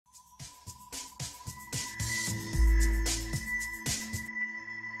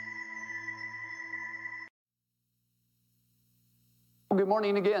good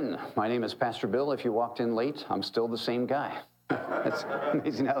morning again. My name is Pastor Bill. If you walked in late, I'm still the same guy. That's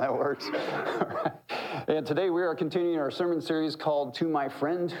amazing how that works. And today we are continuing our sermon series called To My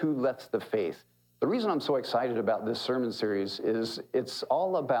Friend Who Left the Faith. The reason I'm so excited about this sermon series is it's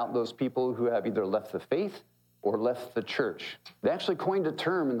all about those people who have either left the faith or left the church. They actually coined a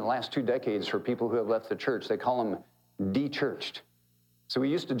term in the last 2 decades for people who have left the church. They call them de-churched. So we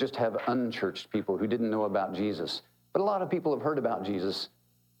used to just have unchurched people who didn't know about Jesus. But a lot of people have heard about Jesus.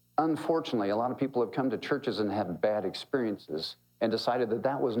 Unfortunately, a lot of people have come to churches and had bad experiences and decided that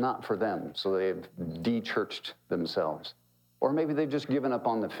that was not for them. So they've de-churched themselves. Or maybe they've just given up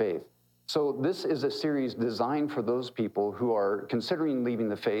on the faith. So this is a series designed for those people who are considering leaving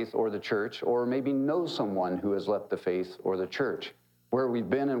the faith or the church, or maybe know someone who has left the faith or the church. Where we've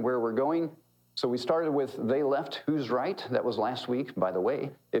been and where we're going. So we started with They Left, Who's Right? That was last week, by the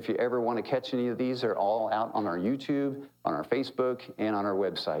way. If you ever want to catch any of these, they're all out on our YouTube, on our Facebook, and on our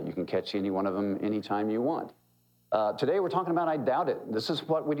website. You can catch any one of them anytime you want. Today we're talking about I Doubt It. This is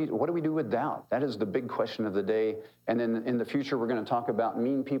what do we do with doubt? That is the big question of the day. And then in the future, we're going to talk about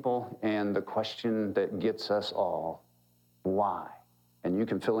mean people and the question that gets us all. Why? And you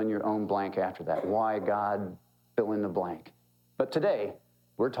can fill in your own blank after that. Why, God, fill in the blank. But today,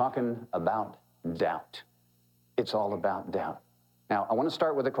 we're talking about doubt. It's all about doubt. Now, I want to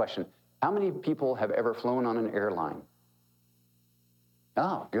start with a question. How many people have ever flown on an airline?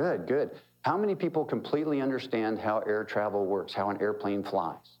 Oh, good, good. How many people completely understand how air travel works, how an airplane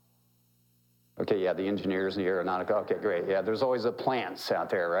flies? Okay, yeah, the engineers and the aeronautical. Okay, great. Yeah, there's always the plants out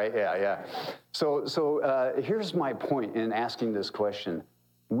there, right? Yeah. So here's my point in asking this question.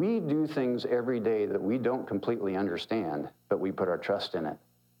 We do things every day that we don't completely understand, but we put our trust in it,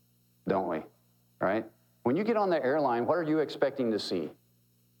 don't we? Right? When you get on the airline, what are you expecting to see?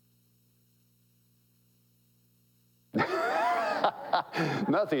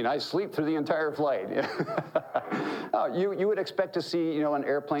 Nothing. I sleep through the entire flight. Oh, you would expect to see, an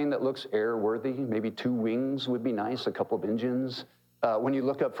airplane that looks airworthy. Maybe 2 wings would be nice, a couple of engines. When you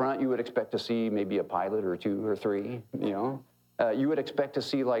look up front, you would expect to see maybe a pilot or 2 or 3, You would expect to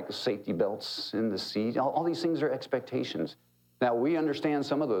see like safety belts in the seat. All these things are expectations. Now, we understand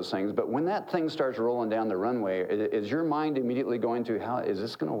some of those things, but when that thing starts rolling down the runway, is your mind immediately going to, how is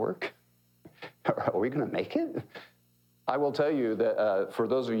this going to work? Are we going to make it? I will tell you that for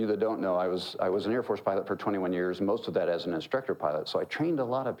those of you that don't know, I was an Air Force pilot for 21 years, most of that as an instructor pilot. So I trained a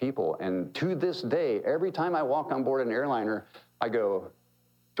lot of people. And to this day, every time I walk on board an airliner, I go,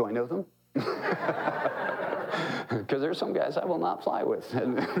 do I know them? Because there's some guys I will not fly with.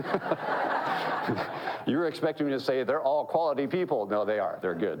 You're expecting me to say they're all quality people. No, they are.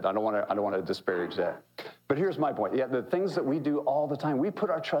 They're good. I don't want to disparage that. But here's my point. Yeah, the things that we do all the time, we put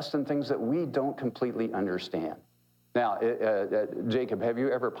our trust in things that we don't completely understand. Now, Jacob, have you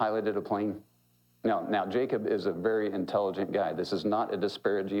ever piloted a plane? No. Now, Jacob is a very intelligent guy. This is not a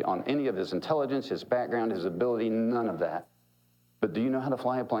disparity on any of his intelligence, his background, his ability, none of that. But do you know how to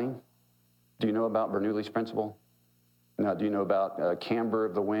fly a plane? Do you know about Bernoulli's principle? No. Do you know about camber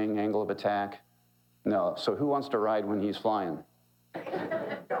of the wing, angle of attack? No. So who wants to ride when he's flying?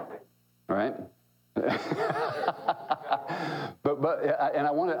 Right? And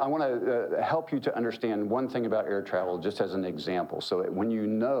I want to help you to understand one thing about air travel, just as an example, so that when you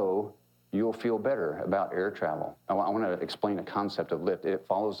know, you'll feel better about air travel. I want to explain a concept of lift. It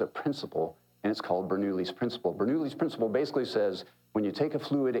follows a principle, and it's called Bernoulli's principle. Bernoulli's principle basically says when you take a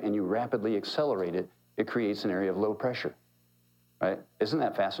fluid and you rapidly accelerate it, it creates an area of low pressure. Right? Isn't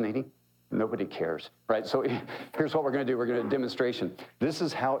that fascinating? Nobody cares, right? So here's what we're going to do. We're going to do a demonstration. This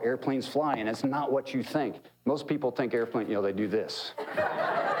is how airplanes fly, and it's not what you think. Most people think airplane, they do this.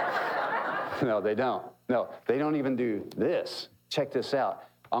 No, they don't. No, they don't even do this. Check this out.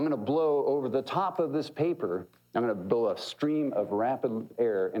 I'm going to blow over the top of this paper. I'm going to blow a stream of rapid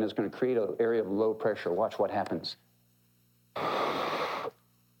air, and it's going to create an area of low pressure. Watch what happens.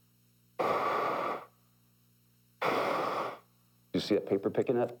 You see that paper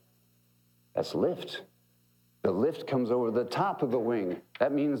picking up? That's lift. The lift comes over the top of the wing.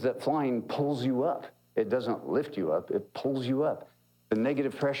 That means that flying pulls you up. It doesn't lift you up, it pulls you up. The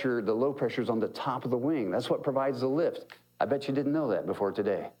negative pressure, the low pressure is on the top of the wing. That's what provides the lift. I bet you didn't know that before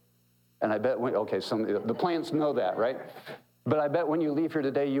today. And I bet, the plants know that, right? But I bet when you leave here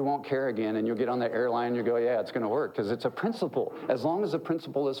today, you won't care again, and you'll get on the airline and you go, yeah, it's going to work, because it's a principle. As long as the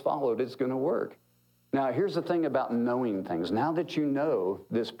principle is followed, it's going to work. Now, here's the thing about knowing things. Now that you know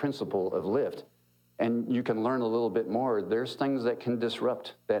this principle of lift, and you can learn a little bit more, there's things that can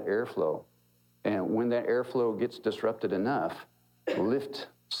disrupt that airflow. And when that airflow gets disrupted enough, lift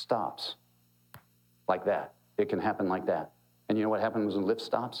stops like that. It can happen like that. And you know what happens when the lift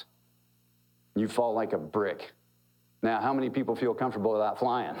stops? You fall like a brick. Now, how many people feel comfortable without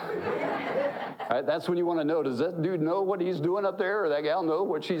flying? Right? That's when you want to know, does that dude know what he's doing up there, or that gal know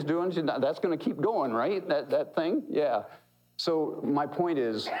what she's doing? That's going to keep going, right? That thing? Yeah. So my point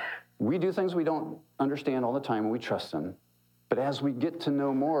is, we do things we don't understand all the time, and we trust them. But as we get to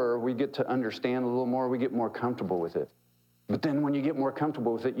know more, we get to understand a little more, we get more comfortable with it. But then when you get more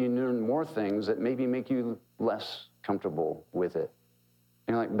comfortable with it, you learn more things that maybe make you less comfortable with it.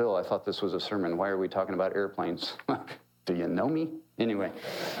 You're like, Bill, I thought this was a sermon. Why are we talking about airplanes? Do you know me? Anyway.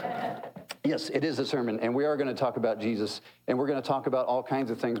 Yes, it is a sermon, and we are going to talk about Jesus, and we're going to talk about all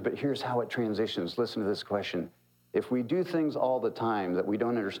kinds of things, but here's how it transitions. Listen to this question. If we do things all the time that we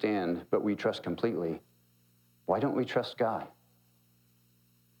don't understand, but we trust completely, why don't we trust God?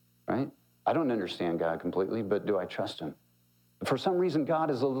 Right? I don't understand God completely, but do I trust him? For some reason, God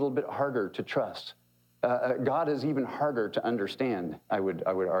is a little bit harder to trust. God is even harder to understand, I would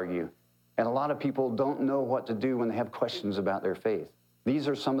argue. And a lot of people don't know what to do when they have questions about their faith. These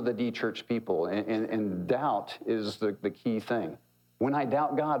are some of the de-churched people, and doubt is the key thing. When I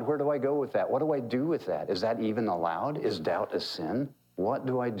doubt God, where do I go with that? What do I do with that? Is that even allowed? Is doubt a sin? What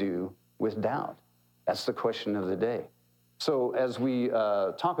do I do with doubt? That's the question of the day. So as we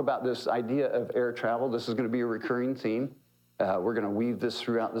talk about this idea of air travel, this is going to be a recurring theme. We're going to weave this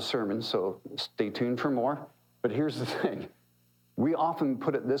throughout the sermon, so stay tuned for more. But here's the thing. We often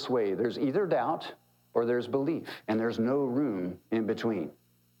put it this way. There's either doubt or there's belief, and there's no room in between.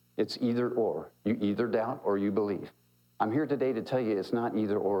 It's either or. You either doubt or you believe. I'm here today to tell you it's not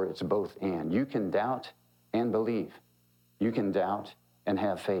either or, it's both and. You can doubt and believe. You can doubt and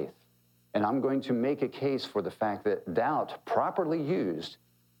have faith. And I'm going to make a case for the fact that doubt, properly used,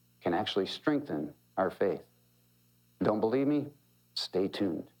 can actually strengthen our faith. Don't believe me? Stay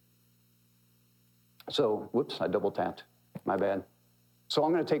tuned. So, whoops, I double tapped. My bad. So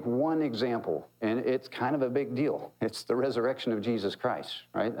I'm going to take one example, and it's kind of a big deal. It's the resurrection of Jesus Christ,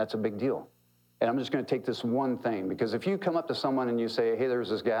 right? That's a big deal. And I'm just going to take this one thing, because if you come up to someone and you say, hey, there's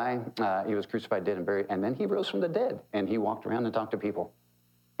this guy, he was crucified, dead, and buried, and then he rose from the dead, and he walked around and talked to people.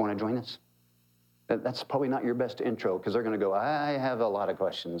 Want to join us? That's probably not your best intro, because they're going to go, I have a lot of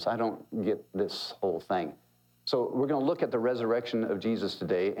questions. I don't get this whole thing. So we're going to look at the resurrection of Jesus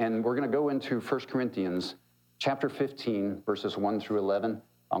today, and we're going to go into 1 Corinthians chapter 15, verses 1 through 11.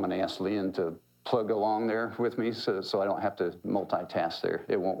 I'm going to ask Leon to plug along there with me so I don't have to multitask there.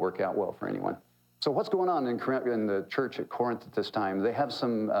 It won't work out well for anyone. So what's going on in the church at Corinth at this time? They have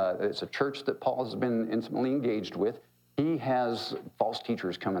it's a church that Paul has been intimately engaged with. He has false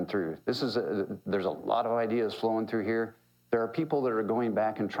teachers coming through. There's a lot of ideas flowing through here. There are people that are going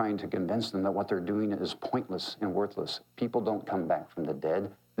back and trying to convince them that what they're doing is pointless and worthless. People don't come back from the dead.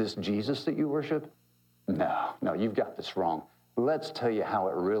 This Jesus that you worship, no, you've got this wrong. Let's tell you how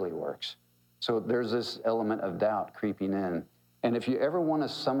it really works. So there's this element of doubt creeping in. And if you ever want to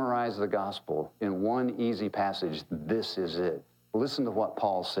summarize the gospel in one easy passage, this is it. Listen to what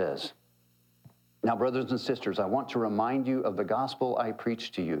Paul says. Now, brothers and sisters, I want to remind you of the gospel I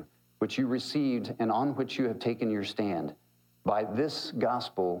preached to you, which you received and on which you have taken your stand. By this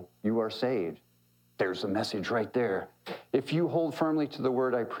gospel, you are saved. There's the message right there. If you hold firmly to the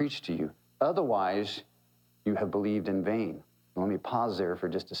word I preached to you, otherwise you have believed in vain. Let me pause there for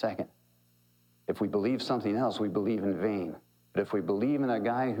just a second. If we believe something else, we believe in vain. But if we believe in a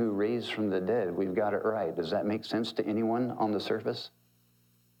guy who raised from the dead, we've got it right. Does that make sense to anyone on the surface?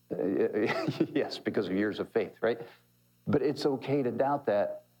 Yes, because of years of faith, right? But it's okay to doubt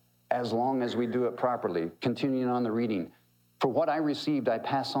that as long as we do it properly. Continuing on the reading. For what I received, I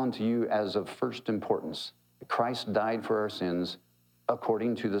pass on to you as of first importance. Christ died for our sins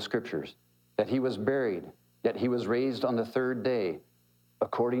according to the Scriptures, that he was buried, yet he was raised on the third day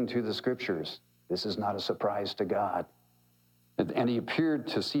according to the Scriptures. This is not a surprise to God. And he appeared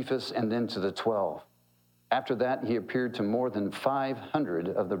to Cephas and then to the 12. After that, he appeared to more than 500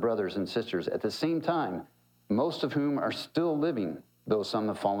 of the brothers and sisters at the same time, most of whom are still living, though some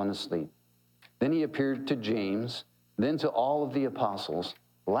have fallen asleep. Then he appeared to James, then to all of the apostles.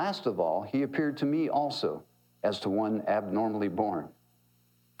 Last of all, he appeared to me also, as to one abnormally born.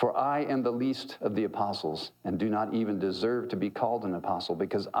 For I am the least of the apostles, and do not even deserve to be called an apostle,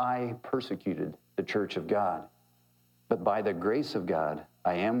 because I persecuted the church of God. But by the grace of God,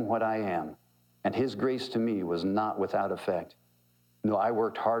 I am what I am, and his grace to me was not without effect. No, I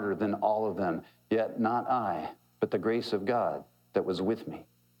worked harder than all of them, yet not I, but the grace of God that was with me.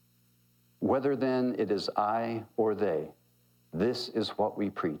 Whether then it is I or they, this is what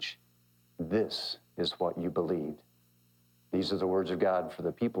we preach. This is what you believed. These are the words of God for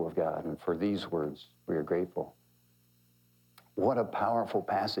the people of God, and for these words we are grateful. What a powerful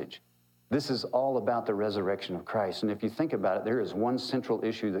passage. This is all about the resurrection of Christ. And if you think about it, there is one central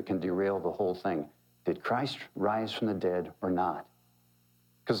issue that can derail the whole thing. Did Christ rise from the dead or not?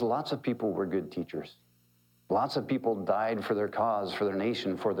 Because lots of people were good teachers. Lots of people died for their cause, for their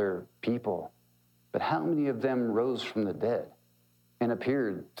nation, for their people. But how many of them rose from the dead and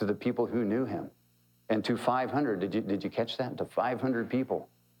appeared to the people who knew him? And to 500, did you catch that? To 500 people.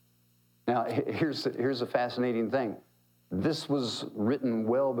 Now, here's a fascinating thing. This was written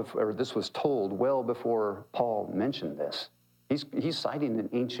well before, or this was told well before Paul mentioned this. He's citing an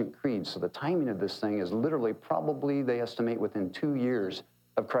ancient creed, so the timing of this thing is literally probably, they estimate, within 2 years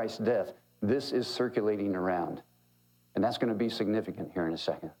of Christ's death. This is circulating around, and that's going to be significant here in a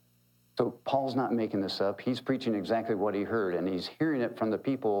second. So Paul's not making this up. He's preaching exactly what he heard, and he's hearing it from the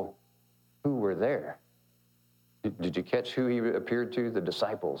people who were there. Did you catch who he appeared to? The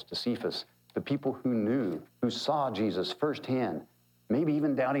disciples, to Cephas, the people who knew, who saw Jesus firsthand. Maybe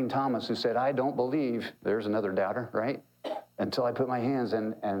even doubting Thomas, who said, I don't believe. There's another doubter, right? Until I put my hands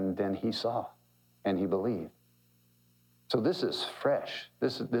in, and then he saw, and he believed. So this is fresh.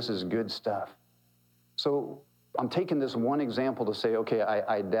 This is good stuff. So I'm taking this one example to say, okay,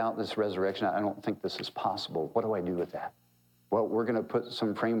 I doubt this resurrection. I don't think this is possible. What do I do with that? Well, we're going to put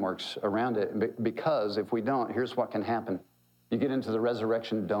some frameworks around it, because if we don't, here's what can happen. You get into the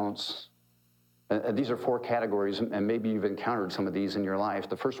resurrection don'ts. These are 4 categories, and maybe you've encountered some of these in your life.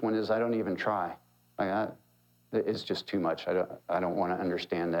 The first one is, I don't even try. It's just too much. I don't want to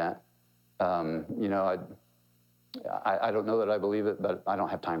understand that. I don't know that I believe it, but I don't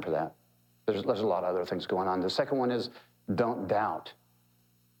have time for that. There's a lot of other things going on. The second one is, don't doubt,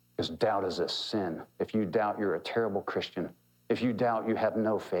 because doubt is a sin. If you doubt, you're a terrible Christian. If you doubt, you have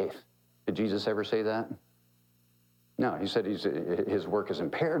no faith. Did Jesus ever say that? No, he said his work is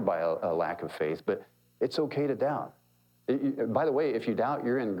impaired by a lack of faith, but it's okay to doubt. By the way, if you doubt,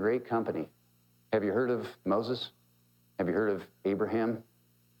 you're in great company. Have you heard of Moses? Have you heard of Abraham?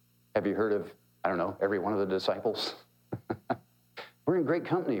 Have you heard of, I don't know, every one of the disciples? We're in great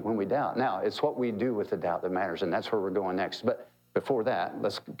company when we doubt. Now, it's what we do with the doubt that matters, and that's where we're going next. But before that,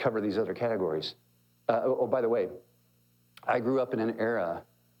 let's cover these other categories. By the way, I grew up in an era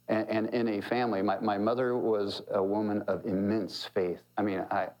and in a family. My mother was a woman of immense faith. I mean,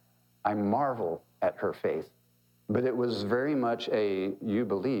 I marvel at her faith. But it was very much you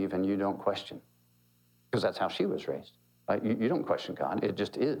believe and you don't question. Because that's how she was raised. You don't question God. It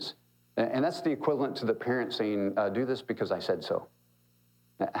just is. And that's the equivalent to the parent saying, do this because I said so.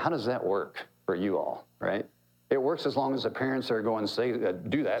 Now, how does that work for you all, right? It works as long as the parents are going to say,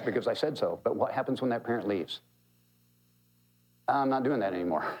 do that because I said so. But what happens when that parent leaves? I'm not doing that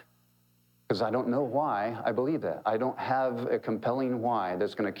anymore. Because I don't know why I believe that. I don't have a compelling why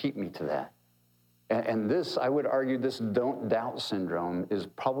that's going to keep me to that. And this, I would argue, this don't doubt syndrome is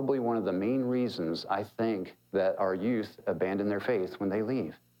probably one of the main reasons I think that our youth abandon their faith when they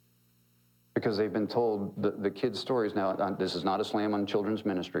leave. Because they've been told the kids' stories. Now, this is not a slam on children's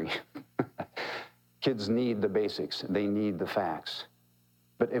ministry. Kids need the basics. They need the facts.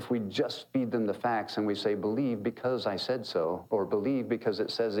 But if we just feed them the facts and we say, believe because I said so, or believe because it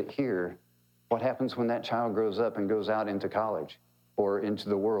says it here, what happens when that child grows up and goes out into college or into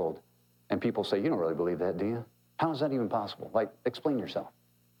the world? And people say, you don't really believe that, do you? How is that even possible? Like, explain yourself.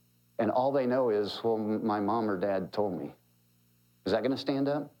 And all they know is, well, my mom or dad told me. Is that going to stand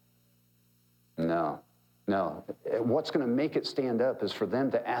up? No. What's going to make it stand up is for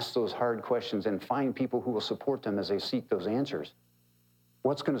them to ask those hard questions and find people who will support them as they seek those answers.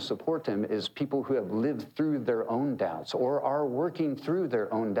 What's going to support them is people who have lived through their own doubts or are working through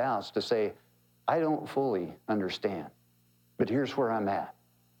their own doubts to say, I don't fully understand, but here's where I'm at.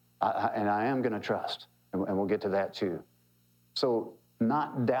 And I am going to trust, and we'll get to that too. So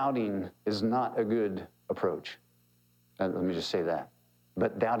not doubting is not a good approach. Let me just say that.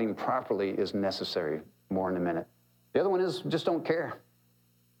 But doubting properly is necessary. More in a minute. The other one is just don't care.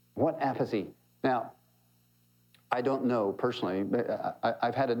 What apathy? Now, I don't know personally, but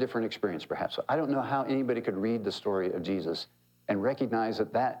I've had a different experience perhaps. I don't know how anybody could read the story of Jesus and recognize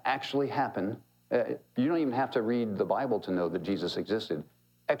that that actually happened. You don't even have to read the Bible to know that Jesus existed.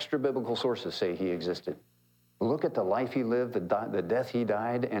 Extra biblical sources say he existed. Look at the life he lived, the death he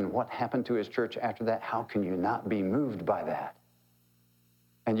died, and what happened to his church after that. How can you not be moved by that?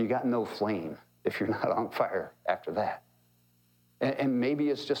 And you got no flame if you're not on fire after that. And maybe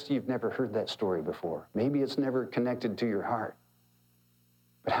it's just you've never heard that story before. Maybe it's never connected to your heart.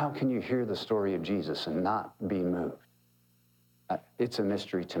 But how can you hear the story of Jesus and not be moved? It's a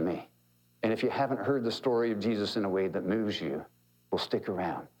mystery to me. And if you haven't heard the story of Jesus in a way that moves you, well, stick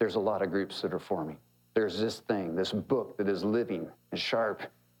around. There's a lot of groups that are forming. There's this thing, this book that is living and sharp,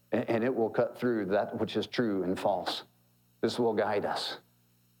 and it will cut through that which is true and false. This will guide us.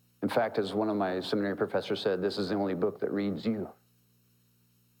 In fact, as one of my seminary professors said, this is the only book that reads you.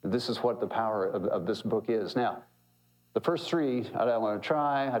 This is what the power of this book is. Now, the first three, I don't want to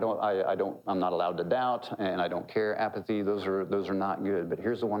try, I'm not allowed to doubt, and I don't care, apathy, those are not good. But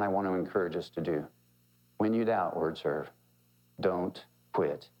here's the one I want to encourage us to do. When you doubt, word serve, don't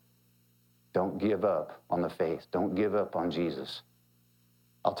quit. Don't give up on the faith. Don't give up on Jesus.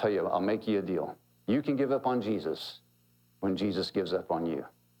 I'll tell you, I'll make you a deal. You can give up on Jesus when Jesus gives up on you.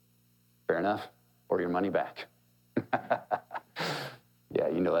 Fair enough? Or your money back. Yeah,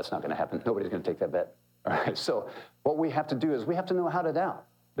 you know that's not going to happen. Nobody's going to take that bet. All right, so what we have to do is we have to know how to doubt.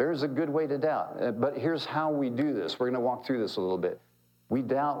 There's a good way to doubt. But here's how we do this. We're going to walk through this a little bit. We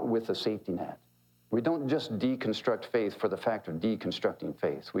doubt with a safety net. We don't just deconstruct faith for the fact of deconstructing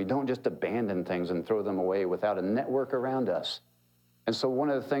faith. We don't just abandon things and throw them away without a network around us. And so one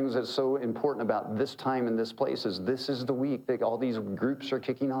of the things that's so important about this time and this place is this is the week that all these groups are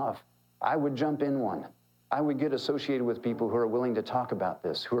kicking off. I would jump in one. I would get associated with people who are willing to talk about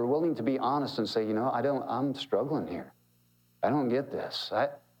this, who are willing to be honest and say, you know, I'm struggling here. I don't get this.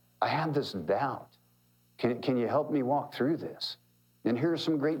 I have this doubt. Can you help me walk through this? And here are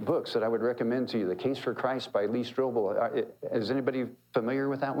some great books that I would recommend to you. The Case for Christ by Lee Strobel. Is anybody familiar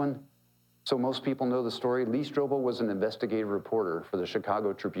with that one? So most people know the story. Lee Strobel was an investigative reporter for the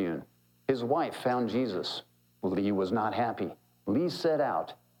Chicago Tribune. His wife found Jesus. Lee was not happy. Lee set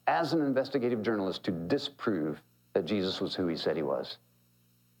out as an investigative journalist to disprove that Jesus was who he said he was.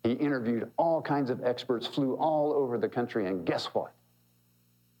 He interviewed all kinds of experts, flew all over the country, and guess what?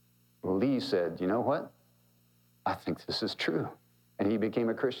 Lee said, you know what? I think this is true. And he became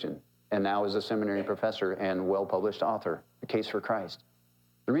a Christian, and now is a seminary professor and well-published author, The Case for Christ.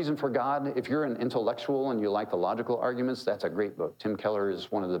 The Reason for God, if you're an intellectual and you like the logical arguments, that's a great book. Tim Keller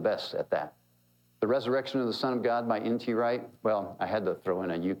is one of the best at that. The Resurrection of the Son of God by N.T. Wright, well, I had to throw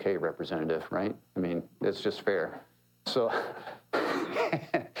in a UK representative, right? I mean, it's just fair. So,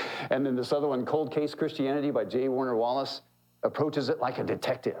 and then this other one, Cold Case Christianity by J. Warner Wallace, approaches it like a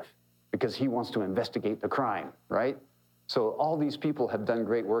detective because he wants to investigate the crime, right? So all these people have done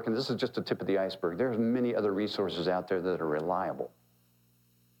great work, and this is just the tip of the iceberg. There's many other resources out there that are reliable.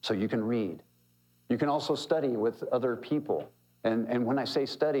 So you can read. You can also study with other people. And when I say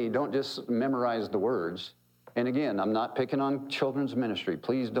study, don't just memorize the words. And again, I'm not picking on children's ministry.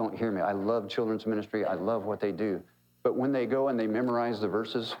 Please don't hear me. I love children's ministry. I love what they do. But when they go and they memorize the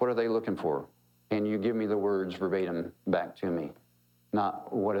verses, what are they looking for? Can you give me the words verbatim back to me?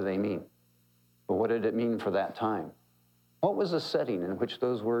 Not what do they mean? But what did it mean for that time? What was the setting in which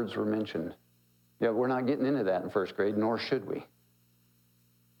those words were mentioned? Yeah, we're not getting into that in first grade, nor should we.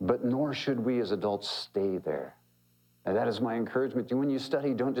 But nor should we as adults stay there. And that is my encouragement to you. When you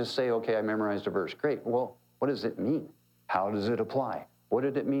study, don't just say, okay, I memorized a verse. Great. Well, what does it mean? How does it apply? What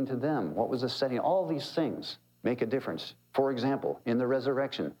did it mean to them? What was the setting? All these things make a difference. For example, in the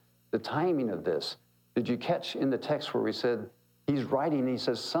resurrection, the timing of this. Did you catch in the text where we said, he's writing and he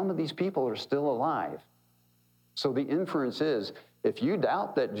says, some of these people are still alive. So the inference is, if you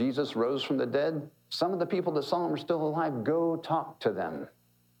doubt that Jesus rose from the dead, some of the people that saw him are still alive. Go talk to them.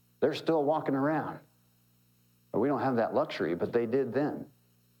 They're still walking around. We don't have that luxury, but they did then.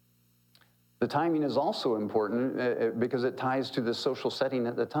 The timing is also important because it ties to the social setting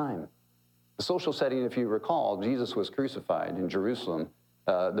at the time. The social setting, if you recall, Jesus was crucified in Jerusalem.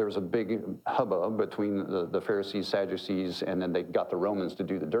 There was a big hubbub between the Pharisees, Sadducees, and then they got the Romans to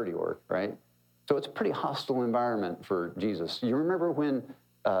do the dirty work, right? So it's a pretty hostile environment for Jesus. You remember when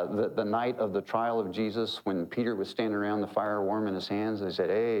the night of the trial of Jesus, when Peter was standing around the fire warm in his hands, they said,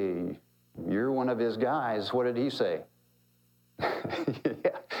 hey, you're one of his guys. What did he say?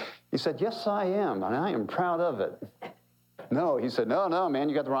 Yeah. He said, yes, I am, and I am proud of it. No, he said, no, man,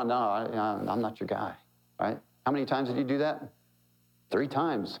 you got the wrong, no, I'm not your guy, right? How many times did he do that? 3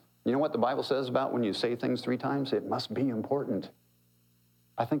 times. You know what the Bible says about when you say things 3 times? It must be important.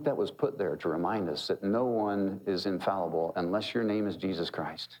 I think that was put there to remind us that no one is infallible unless your name is Jesus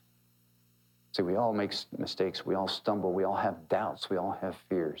Christ. See, we all make mistakes. We all stumble. We all have doubts. We all have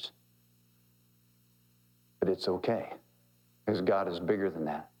fears. But it's okay because God is bigger than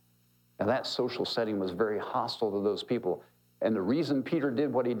that. And that social setting was very hostile to those people. And the reason Peter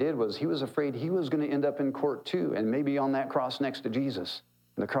did what he did was he was afraid he was going to end up in court too, and maybe on that cross next to Jesus.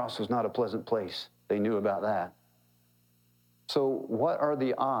 And the cross was not a pleasant place. They knew about that. So what are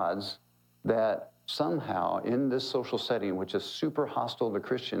the odds that somehow in this social setting, which is super hostile to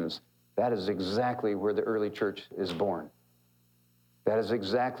Christians, that is exactly where the early church is born? That is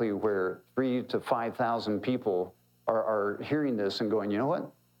exactly where 3,000 to 5,000 people are hearing this and going, you know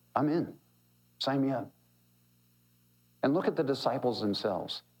what? I'm in. Sign me up. And look at the disciples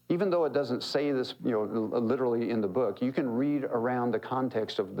themselves. Even though it doesn't say this, literally in the book, you can read around the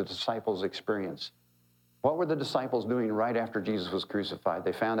context of the disciples' experience. What were the disciples doing right after Jesus was crucified?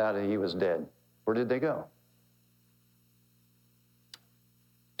 They found out that he was dead. Where did they go?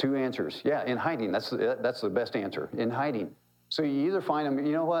 Two answers. Yeah, in hiding. That's the best answer. In hiding. So you either find them,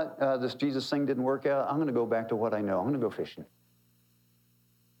 you know what, this Jesus thing didn't work out. I'm going to go back to what I know. I'm going to go fishing.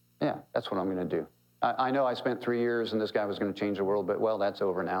 Yeah, that's what I'm going to do. I know I spent 3 years and this guy was going to change the world, but well, that's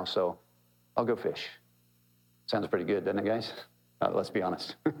over now, so I'll go fish. Sounds pretty good, doesn't it, guys? Let's be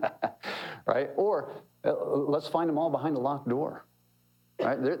honest, right? Or let's find them all behind a locked door,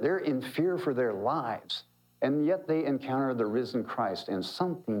 right? They're in fear for their lives, and yet they encounter the risen Christ, and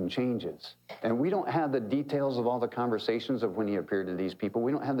something changes. And we don't have the details of all the conversations of when he appeared to these people.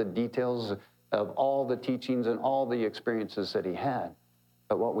 We don't have the details of all the teachings and all the experiences that he had.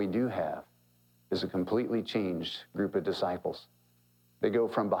 But what we do have is a completely changed group of disciples. They go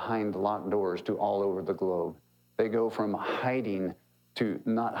from behind locked doors to all over the globe. They go from hiding to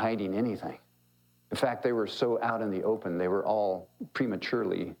not hiding anything. In fact, they were so out in the open, they were all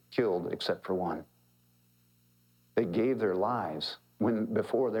prematurely killed except for one. They gave their lives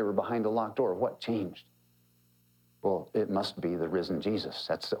before they were behind a locked door. What changed? Well, it must be the risen Jesus.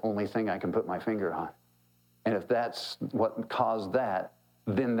 That's the only thing I can put my finger on. And if that's what caused that,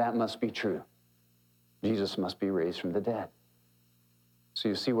 then that must be true. Jesus must be raised from the dead. So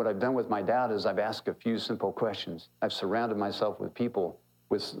you see, what I've done with my doubt is I've asked a few simple questions. I've surrounded myself with people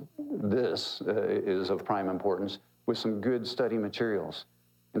with this is of prime importance, with some good study materials.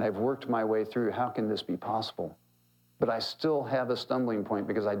 And I've worked my way through, how can this be possible? But I still have a stumbling point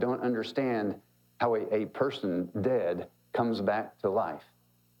because I don't understand how a person dead comes back to life.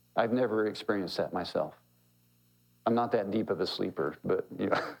 I've never experienced that myself. I'm not that deep of a sleeper, but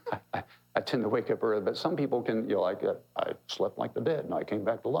I tend to wake up early. But some people can, I slept like the dead and I came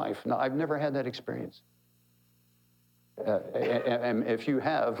back to life. No, I've never had that experience. And if you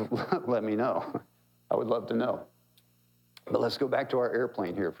have, let me know. I would love to know. But let's go back to our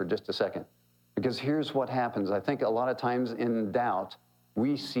airplane here for just a second. Because here's what happens. I think a lot of times in doubt,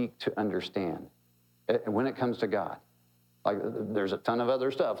 we seek to understand when it comes to God. Like, there's a ton of other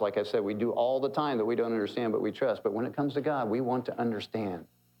stuff. Like I said, we do all the time that we don't understand, but we trust. But when it comes to God, we want to understand. And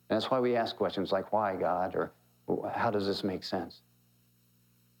that's why we ask questions like, why, God? Or how does this make sense?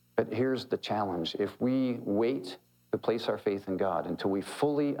 But here's the challenge. If we wait to place our faith in God until we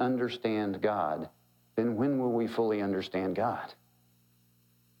fully understand God, then when will we fully understand God?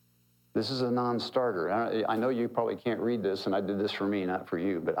 This is a non-starter. I know you probably can't read this, and I did this for me, not for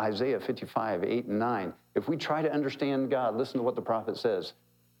you, but Isaiah 55, 8 and 9. If we try to understand God, listen to what the prophet says.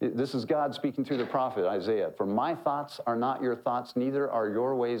 This is God speaking through the prophet, Isaiah. For my thoughts are not your thoughts, neither are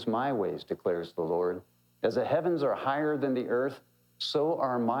your ways my ways, declares the Lord. As the heavens are higher than the earth, so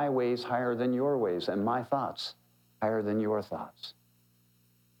are my ways higher than your ways, and my thoughts higher than your thoughts.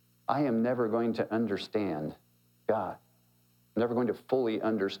 I am never going to understand God. I'm never going to fully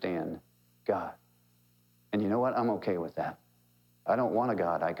understand God. And you know what? I'm okay with that. I don't want a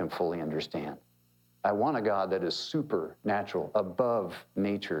God I can fully understand. I want a God that is supernatural, above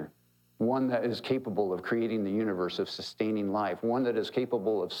nature, one that is capable of creating the universe, of sustaining life, one that is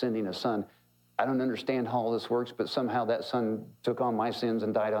capable of sending a son. I don't understand how all this works, but somehow that son took on my sins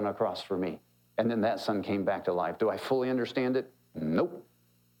and died on a cross for me. And then that son came back to life. Do I fully understand it? Nope.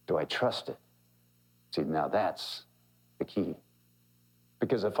 Do I trust it? See, now that's the key.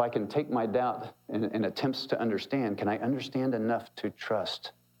 Because if I can take my doubt and attempts to understand, can I understand enough to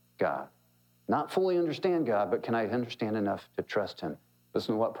trust God? Not fully understand God, but can I understand enough to trust him?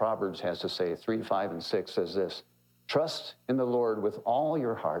 Listen to what Proverbs has to say. 3, 5, and 6 says this: trust in the Lord with all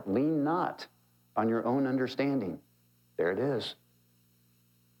your heart. Lean not on your own understanding. There it is.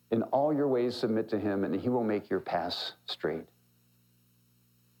 In all your ways submit to him, and he will make your paths straight.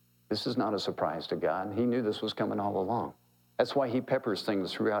 This is not a surprise to God. He knew this was coming all along. That's why he peppers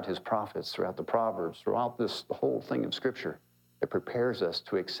things throughout his prophets, throughout the Proverbs, throughout this whole thing of Scripture. It prepares us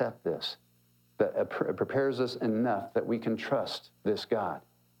to accept this. That it prepares us enough that we can trust this God.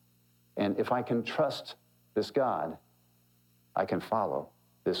 And if I can trust this God, I can follow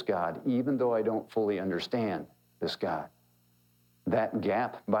this God, even though I don't fully understand this God. That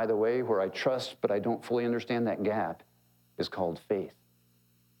gap, by the way, where I trust but I don't fully understand, that gap is called faith.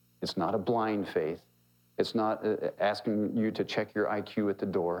 It's not a blind faith. It's not asking you to check your IQ at the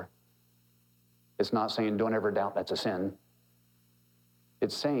door. It's not saying don't ever doubt that's a sin.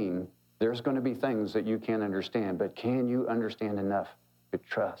 It's saying There's going to be things that you can't understand, but can you understand enough to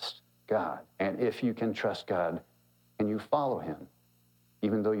trust God? And if you can trust God, can you follow him,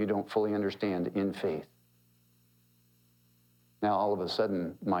 even though you don't fully understand in faith? Now, all of a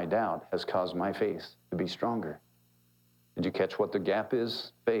sudden, my doubt has caused my faith to be stronger. Did you catch what the gap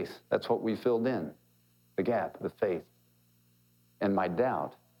is? Faith. That's what we filled in. The gap, the faith. And my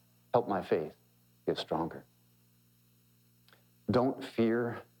doubt helped my faith get stronger. Don't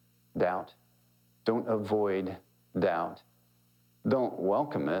fear doubt. Don't avoid doubt. Don't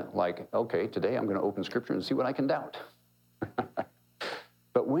welcome it like, okay, today I'm going to open Scripture and see what I can doubt.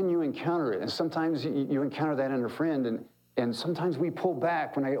 But when you encounter it, and sometimes you encounter that in a friend, and sometimes we pull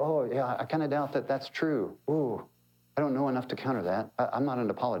back when I kind of doubt that that's true. Ooh, I don't know enough to counter that. I'm not an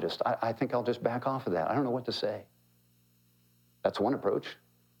apologist. I think I'll just back off of that. I don't know what to say. That's one approach.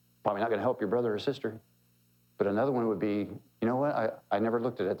 Probably not going to help your brother or sister. But another one would be, you know what? I never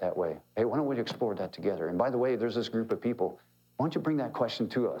looked at it that way. Hey, why don't we explore that together? And by the way, there's this group of people. Why don't you bring that question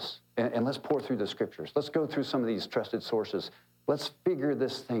to us? And let's pour through the Scriptures. Let's go through some of these trusted sources. Let's figure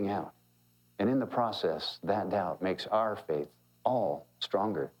this thing out. And in the process, that doubt makes our faith all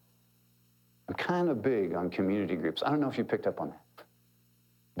stronger. I'm kind of big on community groups. I don't know if you picked up on that.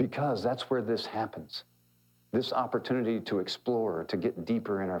 Because that's where this happens. This opportunity to explore, to get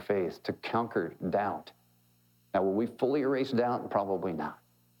deeper in our faith, to conquer doubt. Now, will we fully erase doubt? Probably not.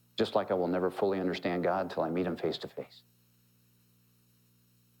 Just like I will never fully understand God until I meet him face to face.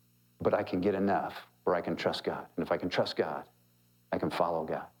 But I can get enough where I can trust God. And if I can trust God, I can follow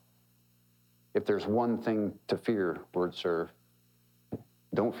God. If there's one thing to fear, Word Serve,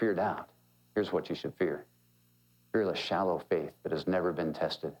 don't fear doubt. Here's what you should fear. Fear the shallow faith that has never been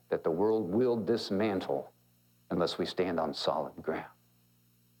tested, that the world will dismantle unless we stand on solid ground.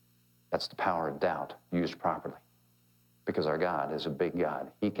 That's the power of doubt used properly. Because our God is a big God.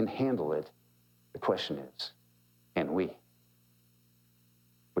 He can handle it. The question is, can we?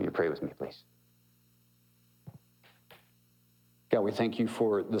 Will you pray with me, please? God, we thank you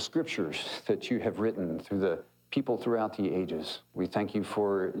for the Scriptures that you have written through the people throughout the ages. We thank you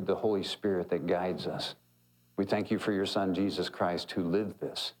for the Holy Spirit that guides us. We thank you for your Son, Jesus Christ, who lived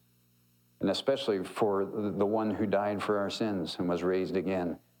this. And especially for the one who died for our sins and was raised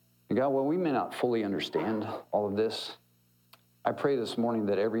again. And God, while we may not fully understand all of this, I pray this morning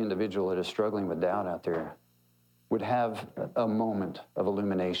that every individual that is struggling with doubt out there would have a moment of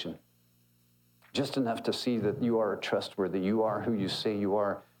illumination. Just enough to see that you are trustworthy. You are who you say you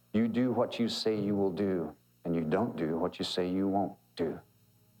are. You do what you say you will do, and you don't do what you say you won't do.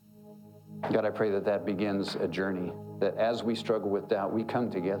 God, I pray that that begins a journey, that as we struggle with doubt, we come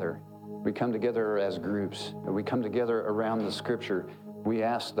together. We come together as groups. We come together around the Scripture. We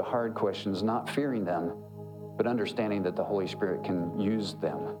ask the hard questions, not fearing them, but understanding that the Holy Spirit can use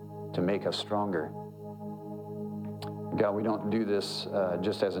them to make us stronger. God, we don't do this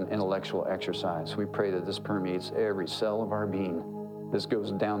just as an intellectual exercise. We pray that this permeates every cell of our being. This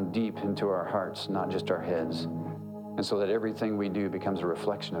goes down deep into our hearts, not just our heads. And so that everything we do becomes a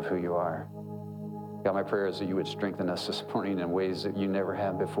reflection of who you are. God, my prayer is that you would strengthen us this morning in ways that you never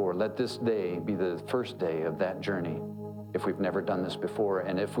have before. Let this day be the first day of that journey, if we've never done this before.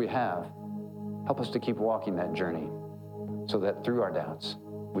 And if we have, help us to keep walking that journey so that through our doubts,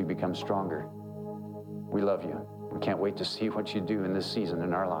 we become stronger. We love you. We can't wait to see what you do in this season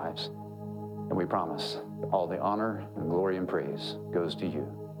in our lives. And we promise all the honor and glory and praise goes to you.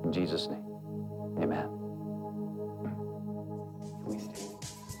 In Jesus' name, amen.